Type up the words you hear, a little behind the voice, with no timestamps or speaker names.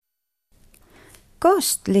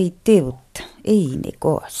Kost lii tiut, iini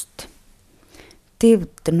kost.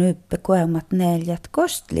 Tiut nyppe koemat neljät,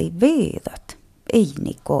 kost lii viidat,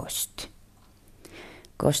 iini kost.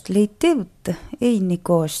 Kost lii tiut, iini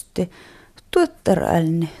kost. Tuottar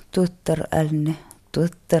älne,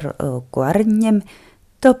 tuottar o kuarnjem,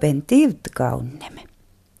 topen tiut kaunnem.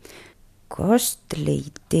 Kost lii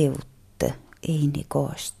tiut, iini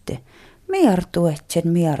kost.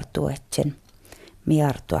 Miartuetsen,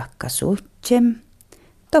 miartuakka suhtsem,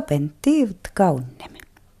 topen tiut kaunnem.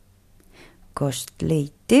 Kost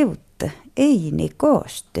lii tiut, iini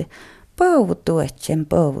kost. Pouvutuetsen,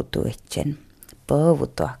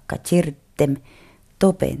 pouvutuakka tsirttem,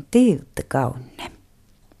 topen tiut kaunnem.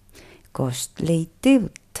 Kost lii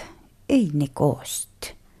tiut, iini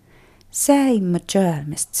kost. Säimmö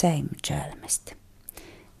tjälmest.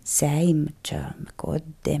 Säimmö tjälmö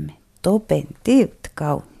koddem, topen tiut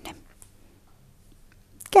kaunnem.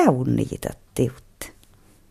 Kauniita tiut.